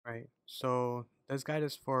Right. So this guide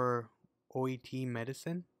is for OET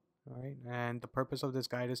medicine. All right. And the purpose of this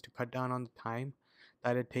guide is to cut down on the time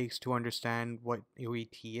that it takes to understand what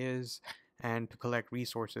OET is and to collect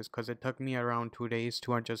resources, because it took me around 2 days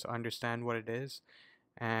to just understand what it is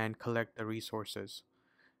and collect the resources.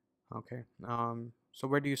 Okay. So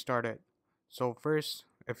where do you start at? So first,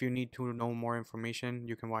 if you need to know more information,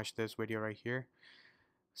 you can watch this video right here.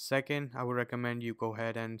 Second, I would recommend you go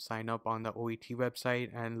ahead and sign up on the OET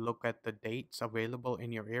website and look at the dates available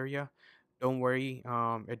in your area. Don't worry,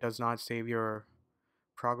 it does not save your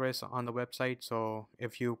progress on the website. So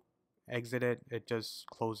if you exit it, it just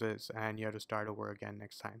closes and you have to start over again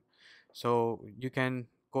next time. So you can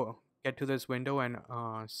go get to this window and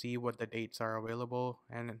see what the dates are available.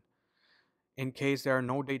 And in case there are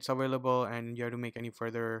no dates available and you have to make any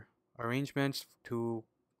further arrangements to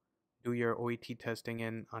do your OET testing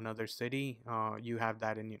in another city, you have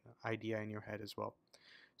that idea in your head as well.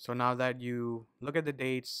 So now that you look at the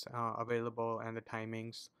dates available and the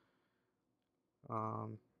timings,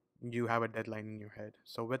 um, you have a deadline in your head.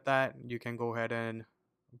 So with that, you can go ahead and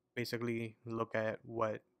basically look at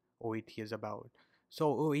what OET is about.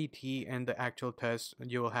 So OET and the actual test,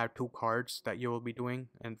 you will have two cards that you will be doing,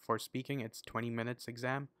 and for speaking, it's 20 minutes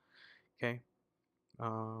exam. Okay.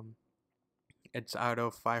 Um, it's out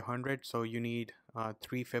of 500, so you need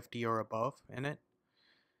 350 or above in it.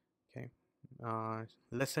 Okay.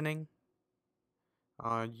 Listening,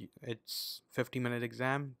 it's 50-minute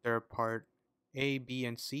exam. They're part A, B,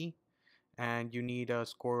 and C, and you need a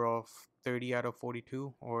score of 30 out of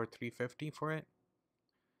 42 or 350 for it.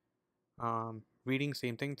 Reading,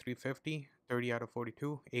 same thing, 350, 30 out of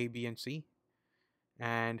 42, A, B, and C.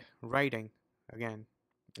 And writing, again,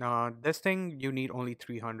 this thing you need only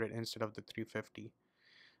 300 instead of the 350,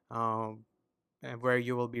 where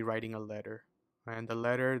you will be writing a letter, and the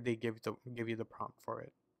letter they give you the prompt for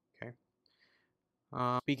it. Okay.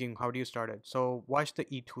 Speaking, how do you start it? So watch the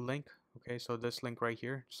E2 link. Okay, so this link right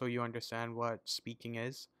here, so you understand what speaking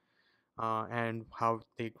is, and how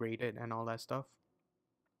they grade it and all that stuff.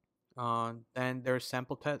 Then there's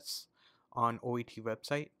sample tests on OET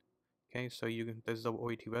website. Okay, so this is the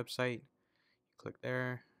OET website. Click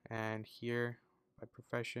there, and here by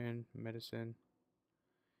profession, medicine.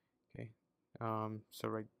 Okay, so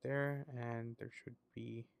right there, and there should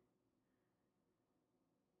be.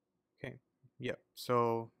 Okay, yep.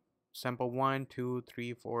 So sample 1, 2,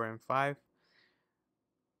 3, 4, and 5.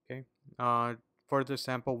 Okay. For the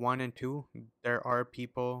sample 1 and 2, there are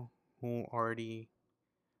people who already,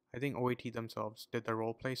 I think OET themselves did the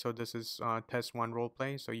role play. So this is test 1 role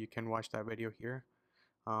play. So you can watch that video here,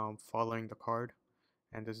 following the card.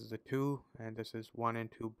 And this is the 2, and this is 1 and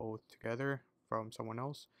 2 both together from someone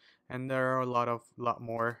else. And there are a lot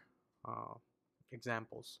more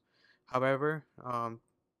examples. However,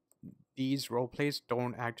 these role plays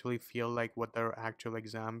don't actually feel like what the actual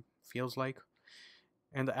exam feels like.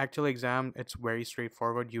 And the actual exam, it's very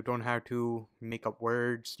straightforward. You don't have to make up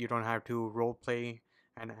words. You don't have to role play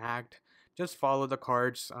and act. Just follow the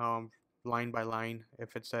cards line by line.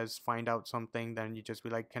 If it says find out something, then you just be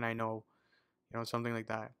like, can I know? Something like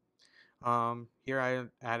that. Here I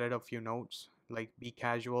added a few notes like be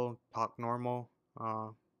casual, talk normal,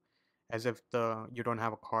 as if you don't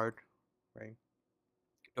have a card, right?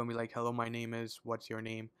 Don't be like, hello, my name is, what's your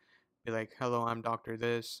name? Be like, hello, I'm Dr.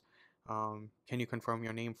 This. Can you confirm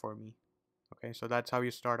your name for me? Okay, so that's how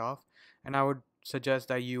you start off. And I would suggest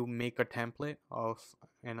that you make a template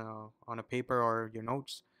on a paper or your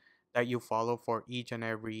notes that you follow for each and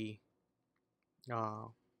every uh,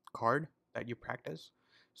 card that you practice.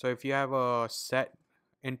 So if you have a set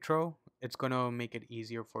intro, it's gonna make it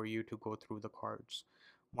easier for you to go through the cards.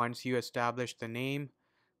 Once you establish the name,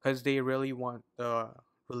 because they really want the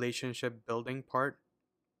relationship building part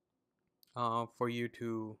for you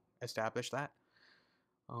to establish that.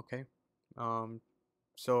 Okay. Um,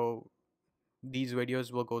 so these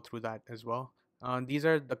videos will go through that as well. These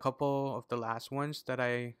are the couple of the last ones that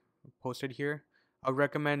I posted here. I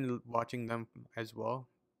recommend watching them as well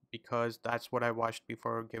because that's what I watched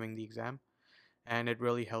before giving the exam, and it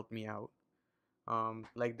really helped me out.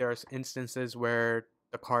 Like there's instances where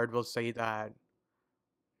the card will say that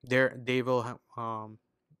they will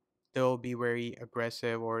they'll be very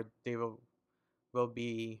aggressive, or they will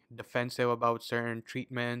be defensive about certain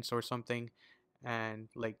treatments or something. And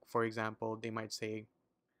like for example, they might say,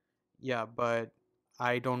 yeah, but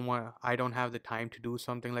I don't have the time to do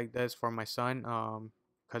something like this for my son,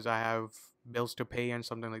 because I have bills to pay and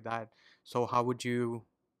something like that. So how would you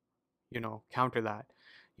counter that?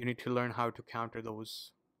 You need to learn how to counter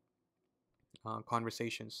those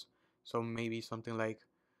conversations. So maybe something like,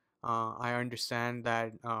 I understand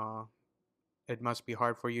that it must be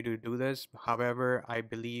hard for you to do this. However, I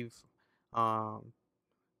believe um,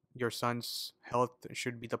 your son's health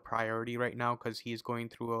should be the priority right now because he's going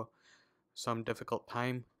through some difficult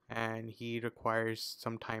time and he requires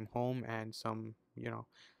some time home and some,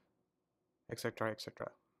 etc.,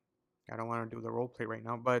 etc. I don't want to do the role play right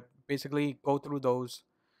now, but basically go through those.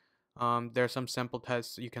 There's some simple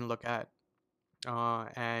tests you can look at.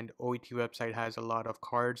 And OET website has a lot of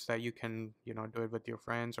cards that you can, do it with your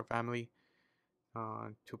friends or family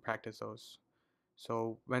to practice those.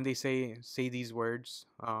 So when they say these words,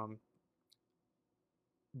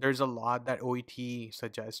 there's a lot that OET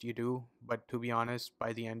suggests you do, but to be honest,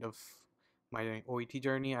 by the end of my OET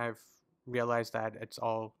journey, I've realized that it's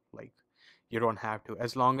all like you don't have to,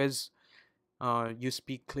 as long as you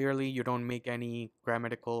speak clearly, you don't make any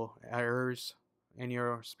grammatical errors in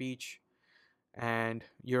your speech, and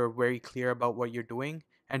you're very clear about what you're doing.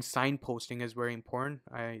 And signposting is very important.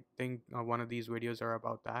 I think one of these videos are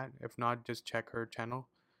about that. If not, just check her channel.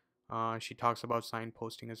 She talks about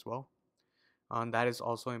signposting as well. That is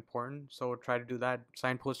also important. So try to do that.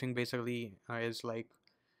 Signposting basically is like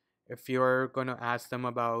if you're going to ask them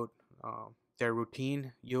about their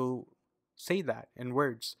routine, you say that in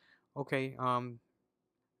words. Okay,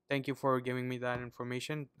 thank you for giving me that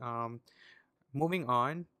information. Moving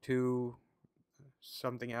on to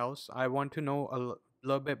something else, I want to know a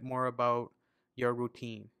little bit more about your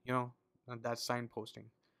routine. That's signposting.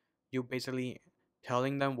 You basically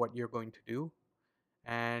telling them what you're going to do,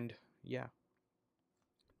 and yeah,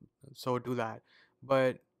 so do that.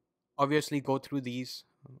 But obviously, go through these.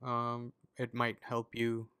 It might help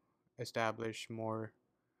you establish more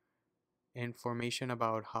information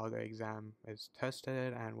about how the exam is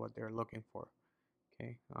tested and what they're looking for.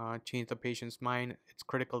 Okay, change the patient's mind. It's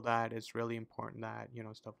critical that it's really important that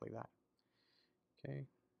stuff like that. Okay,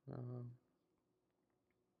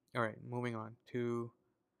 all right, moving on to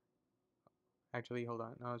actually hold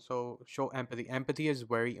on. So show empathy. Empathy is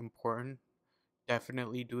very important.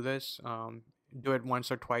 Definitely do this. Do it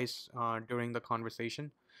once or twice during the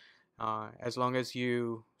conversation. As long as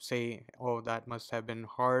you say, "Oh, that must have been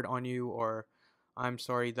hard on you," or "I'm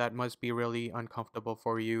sorry, that must be really uncomfortable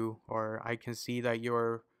for you," or "I can see that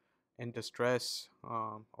you're in distress,"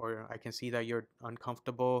 or "I can see that you're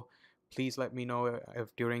uncomfortable. Please let me know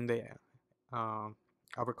if during the um,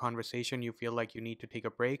 our conversation you feel like you need to take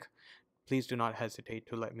a break. Please do not hesitate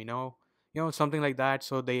to let me know." Something like that,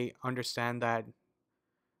 so they understand that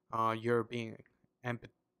you're being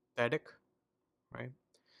empathetic, right?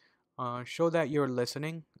 Show that you're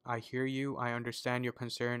listening. I hear you. I understand your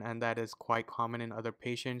concern, and that is quite common in other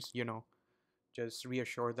patients. Just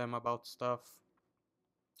reassure them about stuff.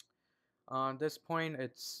 On this point,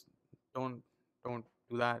 it's don't don't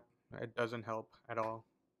do that. It doesn't help at all.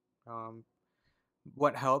 Um,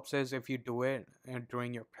 what helps is if you do it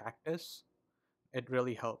during your practice. It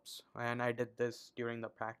really helps, and I did this during the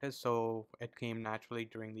practice, so it came naturally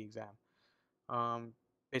during the exam. Um,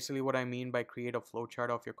 Basically, what I mean by create a flowchart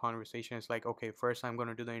of your conversation is like, okay, first I'm going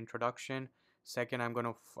to do the introduction. Second, I'm going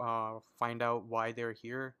to find out why they're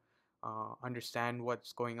here, understand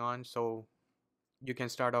what's going on. So you can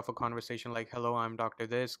start off a conversation like, hello, I'm Dr.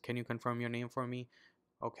 This. Can you confirm your name for me?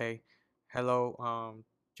 Okay. Hello,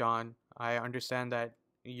 John. I understand that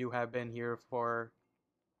you have been here for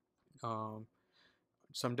um,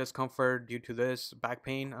 some discomfort due to this back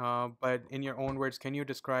pain. But in your own words, can you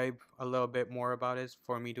describe a little bit more about it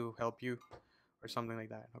for me to help you or something like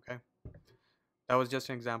that? Okay. That was just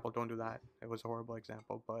an example. Don't do that. It was a horrible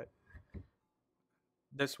example. But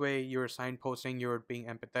this way, you're signposting, you're being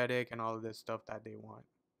empathetic, and all of this stuff that they want.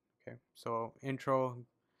 Okay. So, intro,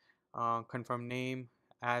 confirm name,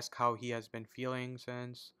 ask how he has been feeling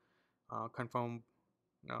since, confirm.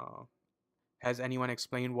 Has anyone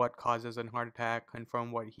explained what causes a heart attack?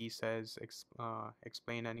 Confirm what he says.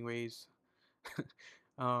 Explain anyways.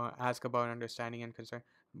 Ask about understanding and concern.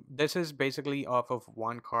 This is basically off of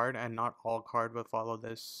one card, and not all card will follow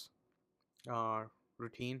this uh,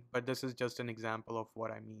 routine. But this is just an example of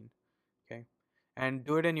what I mean. Okay, and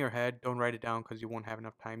do it in your head. Don't write it down because you won't have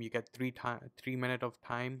enough time. You get 3 minutes of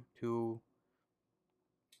time to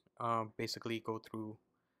basically go through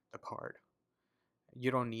the card. You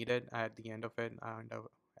don't need it at the end of it, and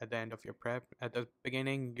at the end of your prep. At the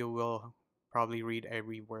beginning, you will probably read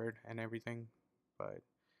every word and everything, but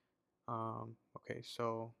okay.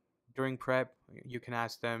 So during prep, you can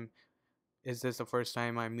ask them, "Is this the first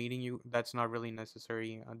time I'm meeting you?" That's not really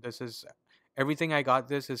necessary. This is everything I got.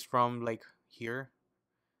 This is from like here,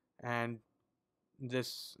 and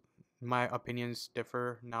this my opinions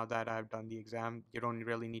differ now that I've done the exam. You don't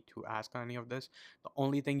really need to ask any of this. The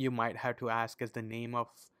only thing you might have to ask is the name of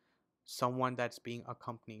someone that's being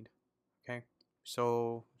accompanied. Okay.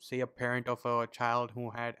 So, say a parent of a child who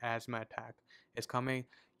had asthma attack is coming,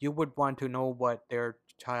 you would want to know what their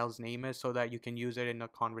child's name is so that you can use it in a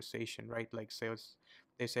conversation, right? Like, say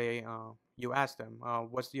they say, you ask them,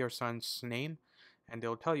 "What's your son's name?" and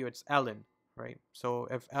they'll tell you it's Ellen, right? So,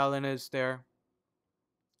 if Ellen is there,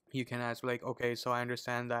 you can ask like, okay, so I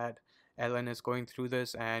understand that Ellen is going through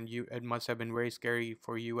this, and it must have been very scary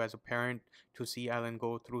for you as a parent to see Ellen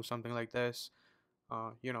go through something like this,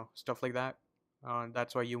 stuff like that.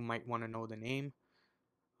 That's why you might want to know the name,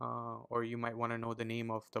 or you might want to know the name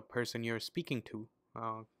of the person you're speaking to,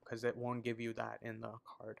 because it won't give you that in the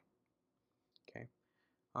card. Okay.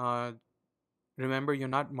 uh, Remember, you're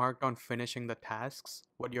not marked on finishing the tasks.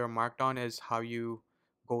 What you're marked on is how you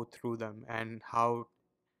go through them and how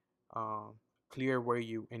uh, clear were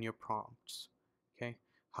you in your prompts. Okay.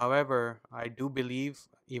 However, I do believe,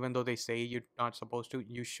 even though they say you're not supposed to,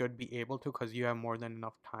 you should be able to, because you have more than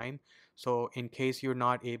enough time. So in case you're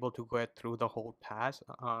not able to get through the whole task,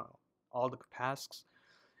 all the tasks,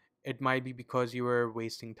 it might be because you were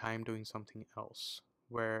wasting time doing something else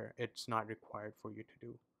where it's not required for you to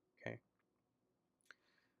do. Okay.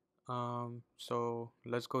 So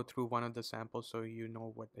let's go through one of the samples so you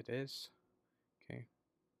know what it is. Okay.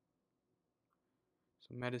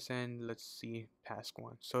 So medicine, let's see, task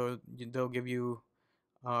one. So they'll give you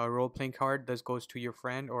a role playing card. This goes to your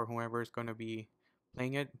friend or whoever is going to be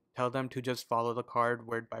playing it. Tell them to just follow the card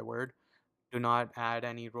word by word. Do not add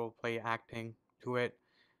any role play acting to it.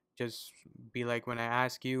 Just be like, when I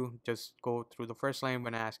ask you, just go through the first line.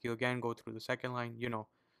 When I ask you again, go through the second line.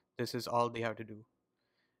 This is all they have to do.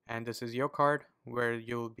 And this is your card where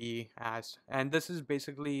you'll be asked. And this is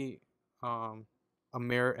basically um, a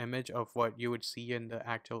mirror image of what you would see in the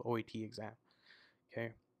actual OET exam.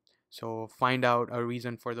 Okay. So find out a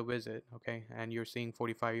reason for the visit. Okay. And you're seeing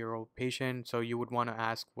 45-year-old patient. So you would want to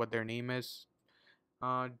ask what their name is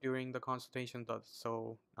during the consultation.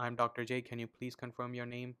 So I'm Dr. J. Can you please confirm your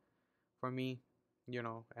name for me?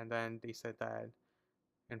 And then they said that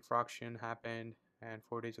infraction happened and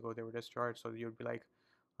 4 days ago they were discharged. So you'd be like,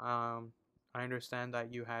 I understand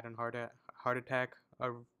that you had a heart attack a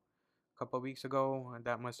couple of weeks ago, and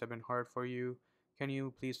that must have been hard for you. Can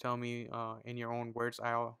you please tell me in your own words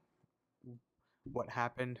what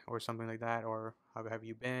happened or something like that, or how have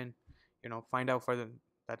you been? Find out further.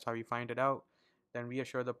 That's how you find it out. Then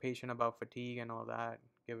reassure the patient about fatigue and all that.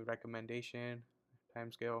 Give a recommendation,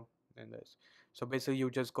 time scale, and this. So basically, you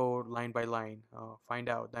just go line by line, find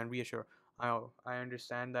out, then reassure. I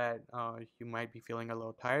understand that you might be feeling a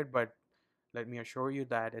little tired, but let me assure you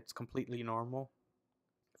that it's completely normal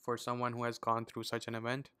for someone who has gone through such an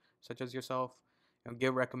event, such as yourself.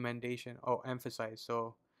 Give recommendation. Oh, emphasize.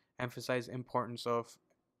 So emphasize importance of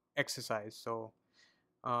exercise. So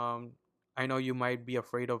um, I know you might be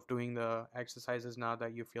afraid of doing the exercises now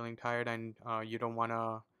that you're feeling tired, and you don't want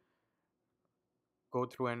to go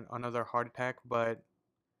through another heart attack, but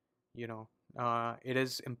you know it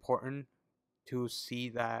is important to see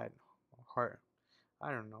that heart.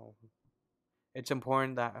 I don't know. It's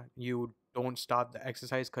important that you don't stop the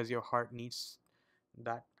exercise because your heart needs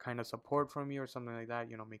that kind of support from you or something like that.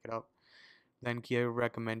 Make it up. Then give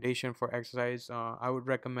recommendation for exercise. I would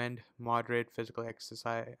recommend moderate physical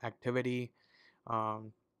exercise activity.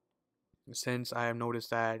 um, since I have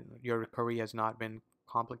noticed that your recovery has not been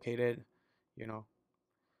complicated. you know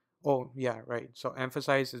oh yeah, right. So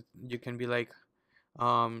emphasize you can be like,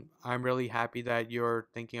 I'm really happy that you're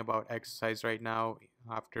thinking about exercise right now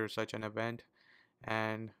after such an event,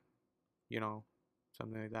 and you know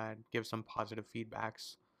something like that. Give some positive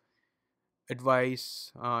feedbacks.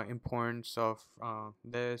 Advice, importance of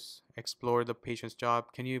this. Explore the patient's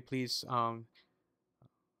job. Can you please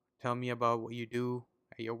tell me about what you do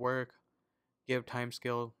at your work? Give time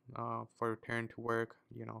scale for return to work.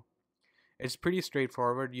 It's pretty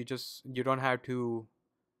straightforward. You don't have to.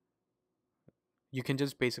 You can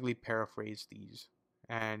just basically paraphrase these,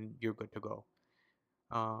 and you're good to go.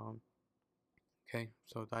 um okay,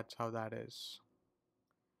 so that's how that is.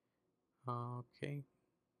 Okay,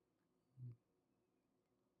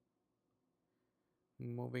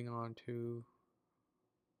 moving on to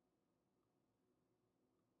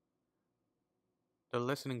the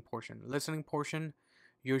listening portion.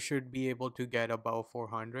 You should be able to get above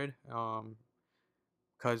 400,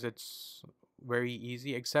 because it's very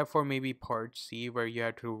easy, except for maybe part C where you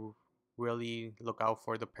have to really look out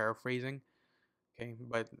for the paraphrasing. Okay,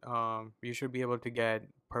 but you should be able to get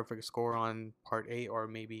perfect score on part A, or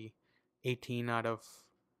maybe 18 out of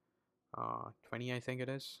 20, I think it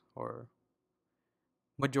is, or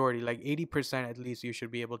majority, like 80% at least, you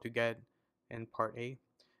should be able to get in part A.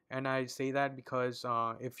 And I say that because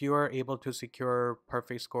if you are able to secure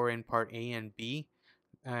perfect score in part A and B,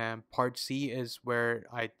 part C is where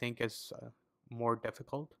I think is more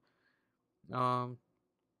difficult um,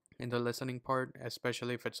 in the listening part,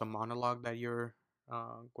 especially if it's a monologue that you're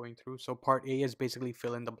going through. So part A is basically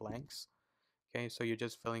fill in the blanks. Okay, so you're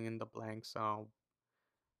just filling in the blanks. So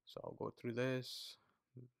I'll go through this.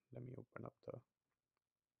 Let me open up the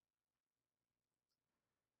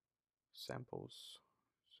samples.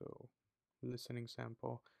 So listening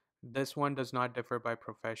sample. This one does not differ by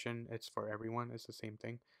profession. It's for everyone. It's the same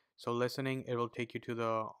thing. So listening, it will take you to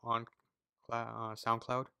the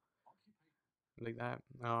SoundCloud like that.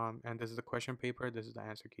 And this is the question paper. This is the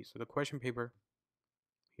answer key. So the question paper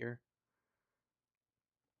here,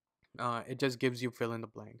 it just gives you fill in the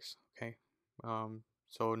blanks. Okay.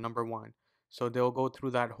 So number one. So they'll go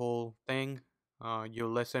through that whole thing. You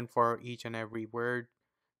listen for each and every word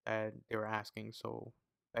that they're asking. So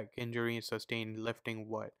like injury sustained lifting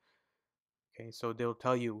what. Okay, so they'll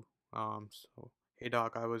tell you, so hey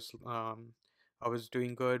doc, I was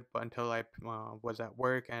doing good, but until I was at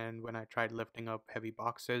work, and when I tried lifting up heavy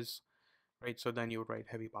boxes, right? So then you would write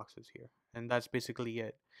heavy boxes here, and that's basically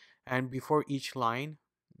it. And before each line,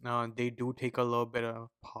 they do take a little bit of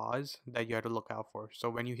pause that you have to look out for. So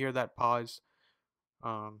when you hear that pause,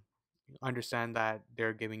 um, understand that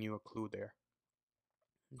they're giving you a clue there.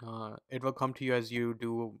 It will come to you as you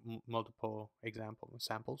do multiple example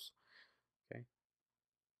samples. Okay.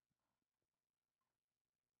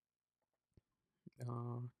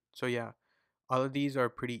 So yeah, all of these are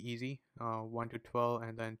pretty easy. 1 to 12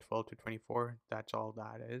 and then 12 to 24. That's all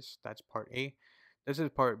that is. That's part A. This is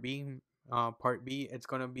part B. Part B, it's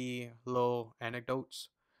going to be little anecdotes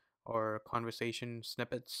or conversation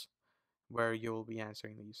snippets where you'll be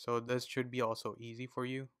answering these. So this should be also easy for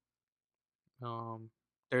you. Um,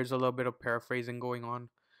 there's a little bit of paraphrasing going on.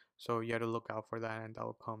 So you have to look out for that, and that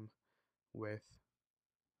will come with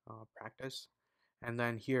practice. And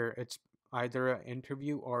then here, it's either an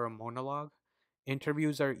interview or a monologue.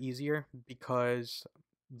 Interviews are easier because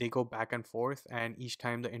they go back and forth, and each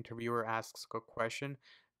time the interviewer asks a question,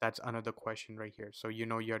 that's another question right here. So you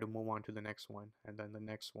know you have to move on to the next one and then the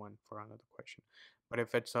next one for another question. But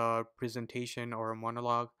if it's a presentation or a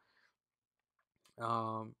monologue,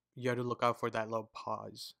 you have to look out for that little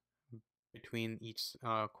pause between each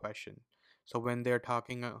question. So when they're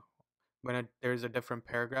talking, there's a different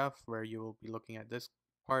paragraph where you will be looking at this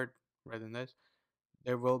part rather than this,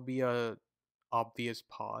 there will be a obvious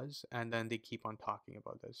pause, and then they keep on talking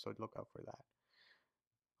about this. So look out for that.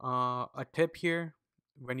 A tip here,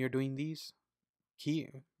 when you're doing these, key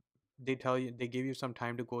they give you some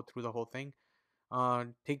time to go through the whole thing.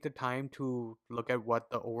 Take the time to look at what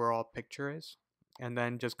the overall picture is, and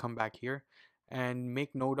then just come back here and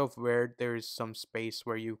make note of where there's some space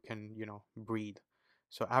where you can, breathe.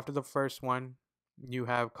 So after the first one, you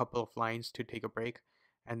have a couple of lines to take a break.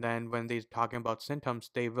 And then when they're talking about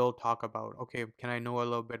symptoms, they will talk about, okay, can I know a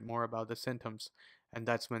little bit more about the symptoms? And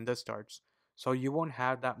that's when this starts. So you won't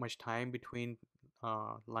have that much time between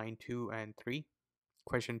line 2 and 3,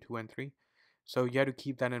 question 2 and 3. So you have to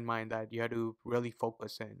keep that in mind, that you have to really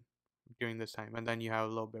focus in during this time. And then you have a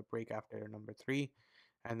little bit break after number 3.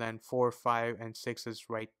 And then 4, 5, and 6 is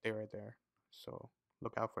right there. So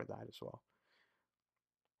look out for that as well.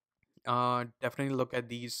 Definitely look at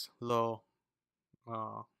these little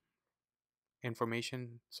uh,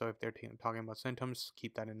 information. So if they're talking about symptoms,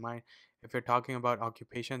 keep that in mind. If you're talking about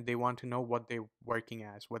occupation, they want to know what they're working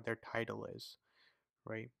as, what their title is,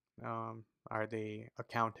 right? Are they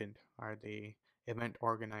accountant? Are they event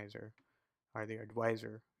organizer? Are they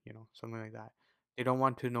advisor? Something like that. They don't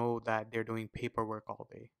want to know that they're doing paperwork all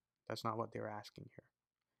day. That's not what they're asking here.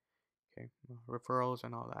 Okay, referrals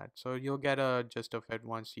and all that. So you'll get a gist of it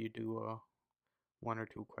once you do 1 or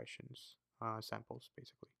 2 questions, samples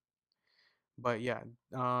basically. But yeah,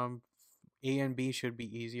 A and B should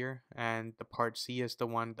be easier, and the part C is the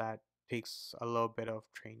one that takes a little bit of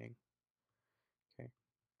training. Okay.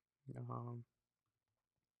 Um,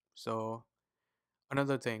 so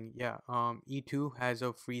another thing, yeah, E2 has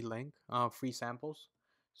a free link, free samples.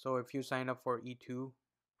 So if you sign up for E2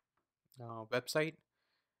 website,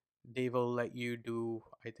 they will let you do,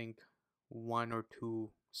 I think, 1 or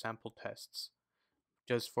 2 sample tests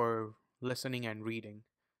just for listening and reading.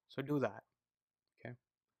 So do that. Okay.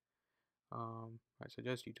 I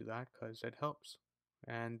suggest you do that because it helps,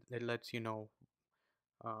 and it lets you know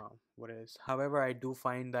what it is. However, I do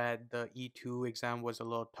find that the E2 exam was a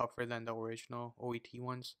little tougher than the original OET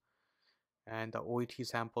ones. And the OET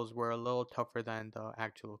samples were a little tougher than the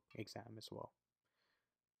actual exam as well.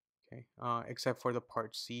 Okay, except for the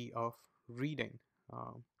part C of reading.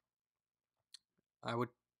 Um, I would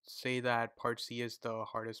say that part C is the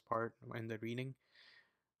hardest part in the reading.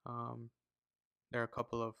 Um, there are a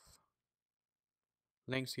couple of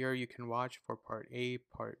links here you can watch for part A,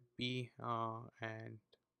 part B, and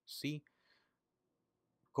C.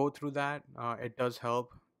 Go through that. It does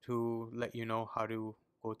help to let you know how to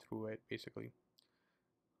go through it, basically,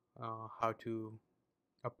 how to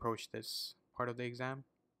approach this part of the exam.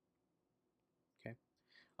 Okay.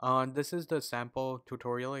 This is the sample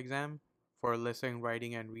tutorial exam for listening,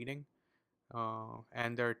 writing, and reading.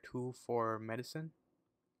 And there are two for medicine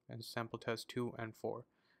and sample test 2 and 4.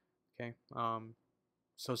 Okay.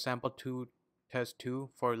 So sample 2, test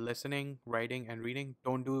 2 for listening, writing, and reading.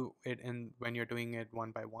 Don't do it in when you're doing it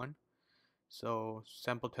one by one. So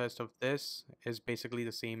sample test of this is basically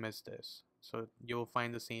the same as this. So you'll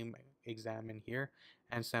find the same exam in here,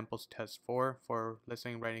 and samples test 4 for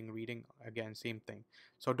listening, writing, reading, again same thing.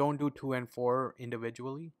 So don't do 2 and 4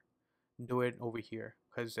 individually. Do it over here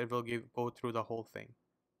because it will go through the whole thing.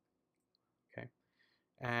 Okay,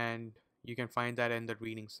 and you can find that in the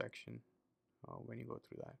reading section when you go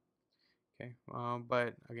through that. Okay,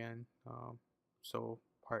 but again, so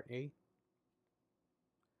part A.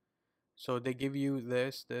 So they give you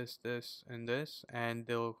this, and this, and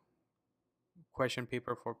they'll question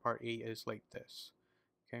paper for part A is like this.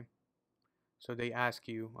 Okay, so they ask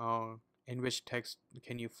you, in which text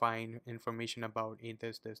can you find information about a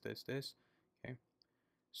this. Okay,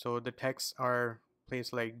 so the texts are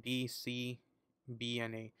placed like D, C, B,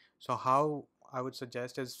 and A. So how I would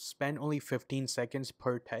suggest is spend only 15 seconds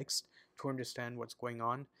per text to understand what's going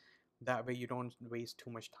on. That way you don't waste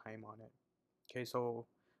too much time on it. Okay, so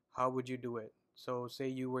how would you do it? So say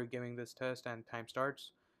you were giving this test and time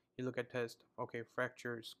starts. You look at test. Okay,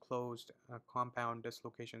 fractures, closed, compound,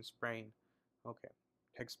 dislocation, sprain. Okay,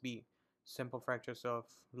 text B, simple fractures of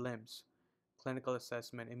limbs, clinical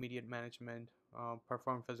assessment, immediate management,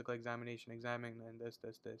 perform physical examination, examine, and this.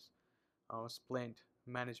 Splint,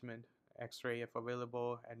 management, X-ray if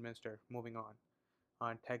available, administer. Moving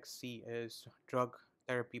on. Text C is drug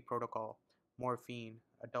therapy protocol, morphine,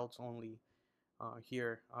 adults only,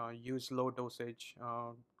 here, use low dosage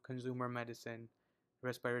consumer medicine,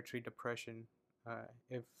 respiratory depression.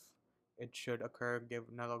 If it should occur, give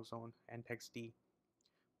naloxone and text D.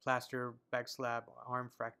 Plaster, backslab, arm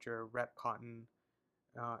fracture, wrap cotton,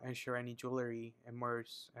 ensure any jewelry,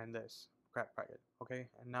 immerse, and this crap packet. Okay,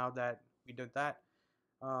 and now that we did that,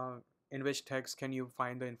 uh, in which text can you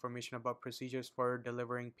find the information about procedures for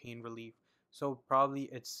delivering pain relief? So probably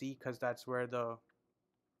it's C because that's where the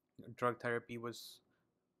drug therapy was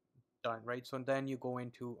done, right? So then you go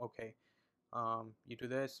into, okay, you do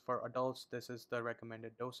this for adults. This is the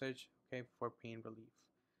recommended dosage, okay, for pain relief,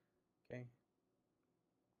 okay.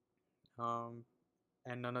 um,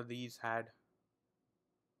 and none of these had,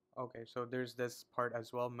 okay, so there's this part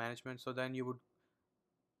as well, management. So then you would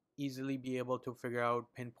easily be able to figure out,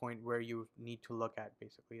 pinpoint where you need to look at,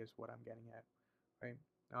 basically, is what I'm getting at,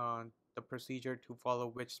 right? The procedure to follow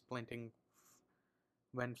which splinting,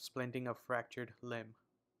 when splinting a fractured limb,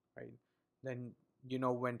 right? Then you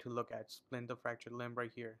know when to look at splint the fractured limb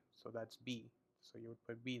right here. So that's B. So you would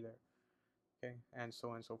put B there. Okay, and so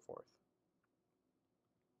on and so forth.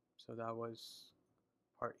 So that was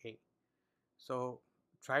part A. So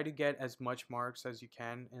try to get as much marks as you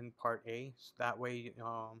can in part A. So that way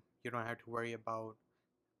you don't have to worry about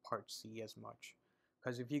part C as much.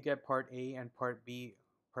 Because if you get part A and part B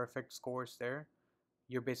perfect scores there,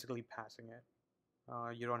 you're basically passing it.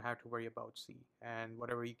 You don't have to worry about C, and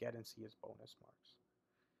whatever you get in C is bonus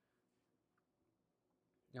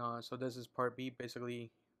marks. So this is part B.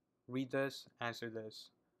 Basically, read this, answer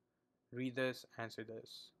this. Read this, answer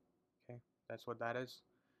this. Okay, that's what that is.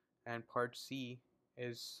 And part C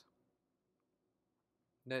is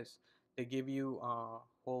this. They give you a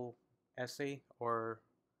whole essay or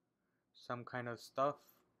some kind of stuff,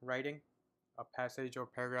 writing, a passage or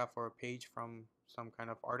paragraph or a page from some kind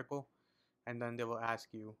of article, and then they will ask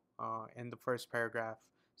you in the first paragraph,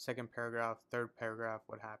 second paragraph, third paragraph,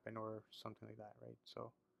 what happened or something like that, right?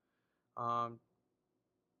 So um,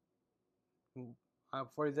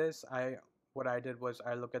 for this, what I did was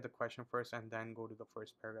I look at the question first and then go to the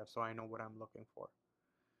first paragraph, so I know what I'm looking for.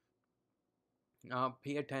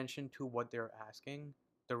 Pay attention to what they're asking.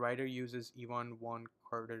 The writer uses Yvonne von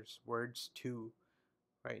Carter's words too,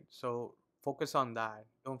 right? So focus on that.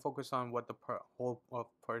 Don't focus on what the whole of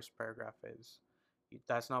first paragraph is.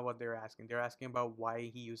 That's not what they're asking. They're asking about why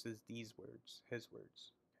he uses these words, his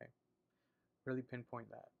words. Okay, really pinpoint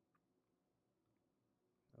that.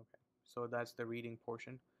 So that's the reading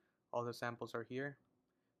portion. All the samples are here,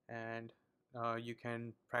 and you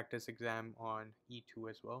can practice exam on E2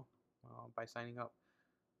 as well by signing up.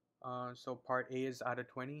 So part A is out of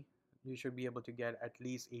 20. You should be able to get at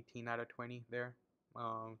least 18 out of 20 there.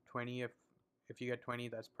 20 if you get 20,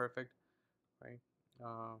 that's perfect, right?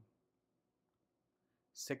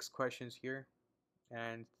 6 questions here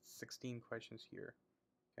and 16 questions here.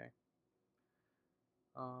 Okay.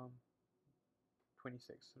 Um,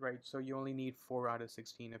 26, right? So you only need 4 out of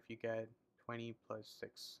 16 if you get 20 plus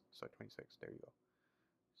 6. So 26, there you go.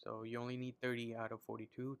 So you only need 30 out of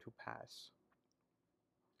 42 to pass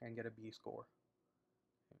and get a B score.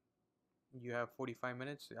 You have 45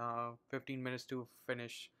 minutes, 15 minutes to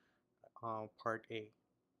finish part A,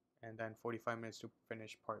 and then 45 minutes to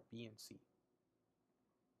finish part B and C.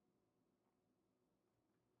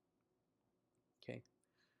 Okay,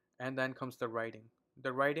 and then comes the writing.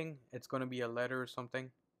 The writing, it's going to be a letter or something.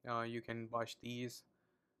 You can watch these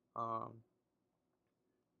um,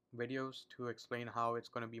 videos to explain how it's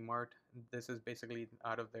going to be marked. This is basically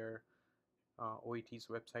out of their OET's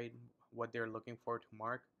website, what they're looking for to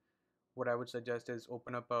mark. What I would suggest is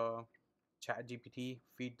open up a chat GPT,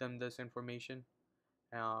 feed them this information,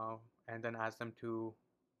 uh, and then ask them to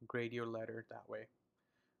grade your letter that way.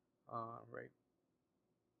 Right.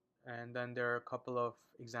 And then there are a couple of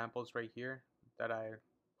examples right here that I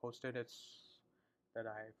posted. It's that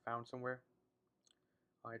I found somewhere.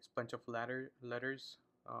 It's a bunch of letters,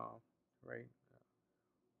 right?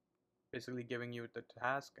 Basically giving you the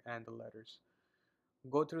task and the letters.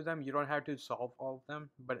 Go through them. You don't have to solve all of them,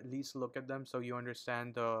 but at least look at them so you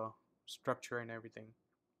understand the structure and everything.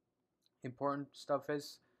 Important stuff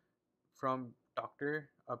is from doctor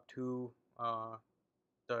up to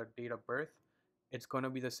the date of birth. It's going to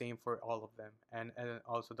be the same for all of them, and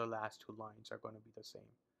also the last 2 lines are going to be the same.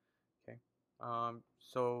 Okay,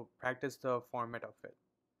 so practice the format of it.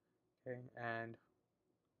 Okay, and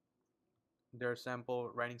there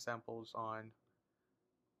are writing samples on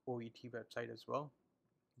OET website as well.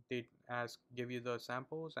 They give you the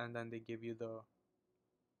samples, and then they give you the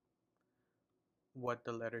what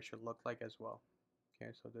the letter should look like as well.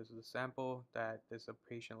 Okay, so this is the sample that there's a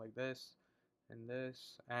patient like this and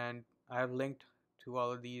this, and I've linked to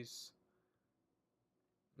all of these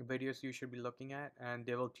videos you should be looking at, and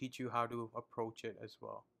they will teach you how to approach it as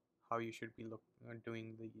well, how you should be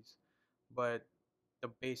doing these. But the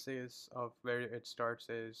basis of where it starts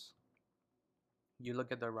is you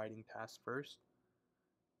look at the writing task first,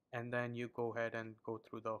 and then you go ahead and go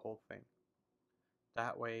through the whole thing.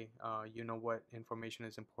 That way, you know what information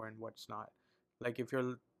is important, what's not. Like if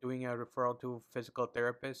you're doing a referral to physical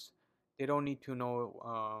therapists, they don't need to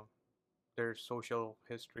know their social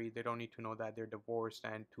history. They don't need to know that they're divorced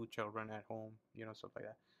and 2 children at home, stuff like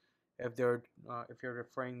that. If you're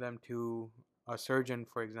referring them to a surgeon,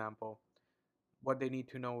 for example, what they need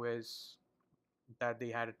to know is that they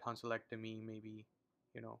had a tonsillectomy, maybe,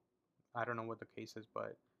 you know, I don't know what the case is,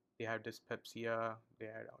 but they had dyspepsia, they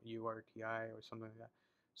had URTI or something like that.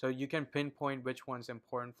 So you can pinpoint which one's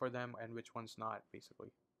important for them and which one's not,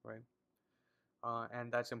 basically, right?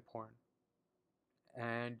 And that's important.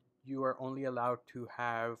 And you are only allowed to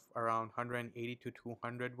have around 180 to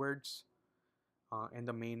 200 words in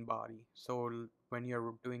the main body. So when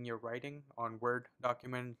you're doing your writing on Word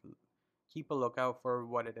document, keep a lookout for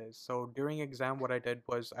what it is. So during exam, what I did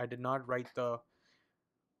was I did not write the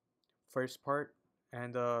first part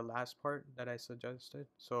and the last part that I suggested.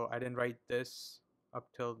 So I didn't write this up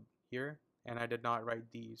till here, and I did not write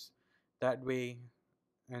these. That way,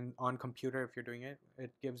 and on computer, if you're doing it,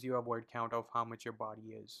 it gives you a word count of how much your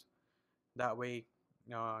body is. That way,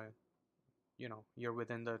 uh, you're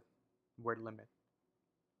within the word limit,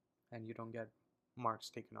 and you don't get marks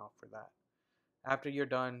taken off for that. After you're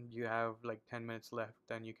done, you have like 10 minutes left,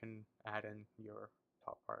 then you can add in your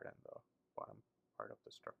top part and the bottom part of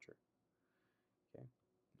the structure. Okay,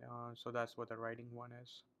 so that's what the writing one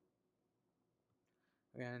is.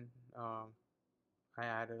 Again, I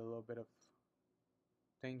added a little bit of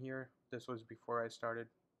thing here. This was before I started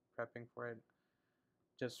prepping for it,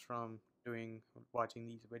 just from watching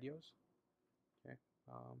these videos. Okay,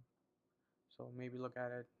 um, so maybe look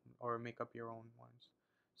at it or make up your own ones.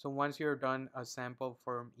 So once you're done a sample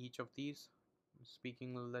from each of these,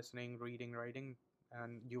 speaking, listening, reading, writing,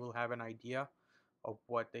 and you will have an idea of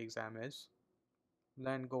what the exam is.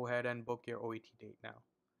 Then go ahead and book your OET date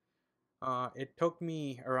now. It took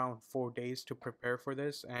me around 4 days to prepare for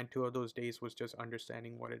this, and 2 of those days was just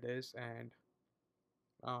understanding what it is and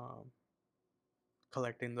um,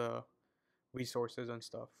 collecting the resources and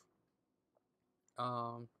stuff.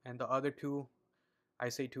 And the other two, I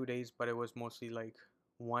say 2 days, but it was mostly like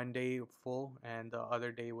one day full, and the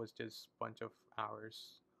other day was just bunch of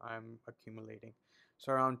hours I'm accumulating.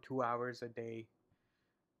 So around 2 hours a day,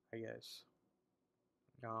 I guess,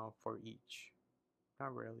 for each.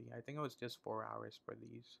 Not really. I think it was just 4 hours for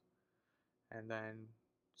these. And then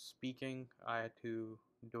speaking, I had to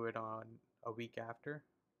do it on a week after.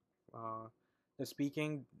 Uh, the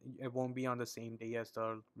speaking, it won't be on the same day as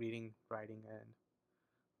the reading, writing,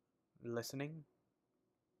 and listening.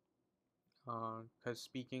 Because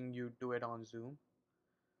speaking, you do it on Zoom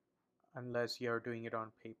unless you're doing it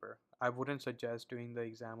on paper. I wouldn't suggest doing the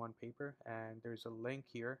exam on paper, and there's a link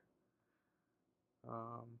here,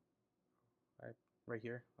 um, right, right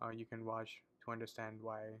here. You can watch to understand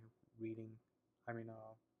why reading, I mean,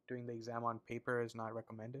 doing the exam on paper is not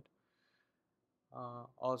recommended.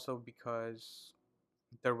 Also because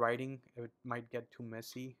the writing, it might get too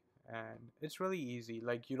messy, and it's really easy.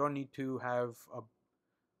 Like you don't need to have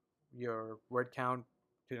your word count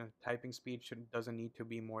to typing speed doesn't need to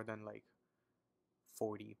be more than like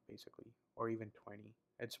 40 basically, or even 20.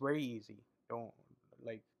 It's very easy. Don't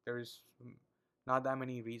like there's not that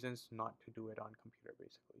many reasons not to do it on computer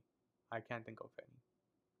basically. I can't think of any.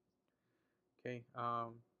 Okay.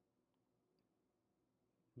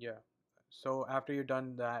 Yeah. So after you're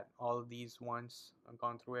done that, all of these ones,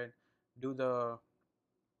 gone through it, do the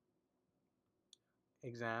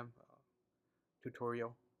exam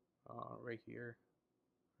tutorial right here.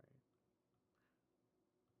 Right,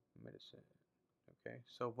 medicine. Okay,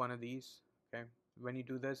 so one of these. Okay, when you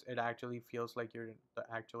do this, it actually feels like you're in the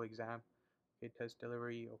actual exam. Okay, test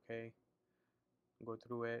delivery. Okay, go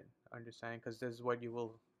through it, understand, because this is what you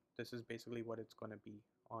will. This is basically what it's going to be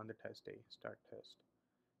on the test day. Start test.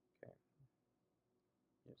 Okay.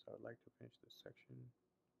 Yes, I would like to finish this section,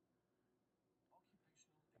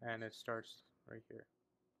 and it starts right here.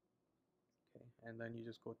 Okay, and then you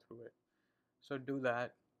just go through it. So do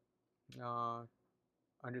that. Uh,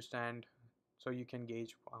 understand, so you can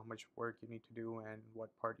gauge how much work you need to do and what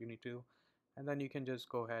part you need to, and then you can just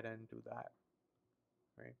go ahead and do that,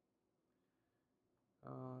 right?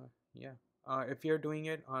 Yeah. If you're doing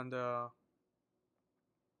it on the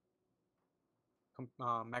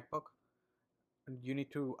MacBook, you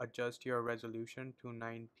need to adjust your resolution to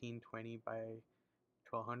 1920 by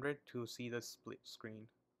 1200 to see the split screen.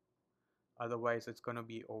 Otherwise, it's going to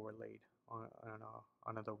be overlaid on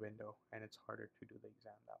another window, and it's harder to do the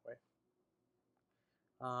exam that way.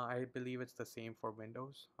 I believe it's the same for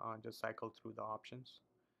Windows. Just cycle through the options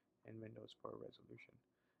in Windows for resolution.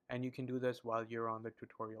 And you can do this while you're on the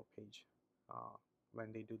tutorial page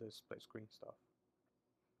when they do the split screen stuff.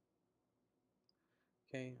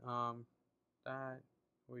 Okay, that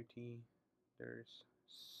OET, there's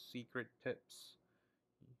secret tips.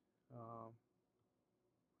 Um,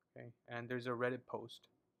 okay, and there's a Reddit post.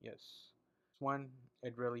 Yes. This one,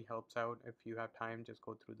 it really helps out. If you have time, just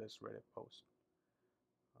go through this Reddit post.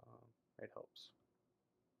 It helps.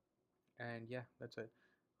 And yeah, that's it.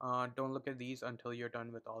 Don't look at these until you're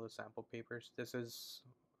done with all the sample papers.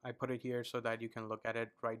 I put it here so that you can look at it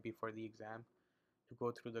right before the exam to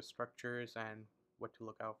go through the structures and what to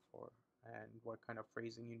look out for and what kind of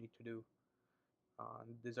phrasing you need to do.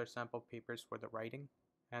 These are sample papers for the writing.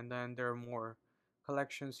 And then there are more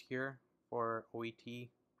collections here for OET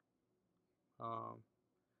um,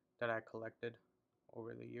 that I collected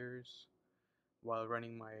over the years while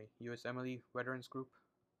running my USMLE veterans group.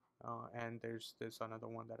 And there's this another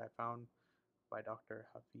one that I found by Dr.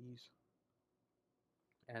 Hafiz.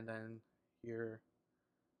 And then here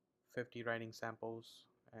 50 writing samples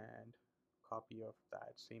and copy of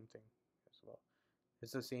that same thing as well.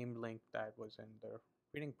 It's the same link that was in the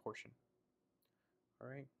reading portion. All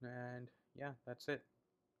right, and yeah, that's it.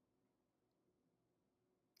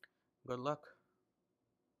 Good luck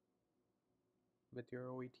with your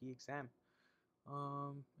OET exam.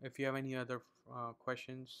 If you have any other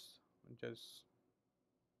questions, just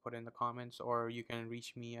put in the comments, or you can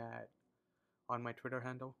reach me at on my Twitter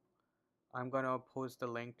handle. I'm gonna post the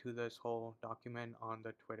link to this whole document on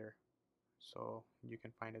the Twitter, so you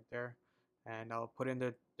can find it there, and I'll put in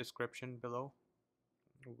the description below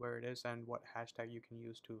where it is and what hashtag you can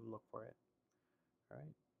use to look for it. All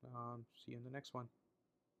right, see you in the next one.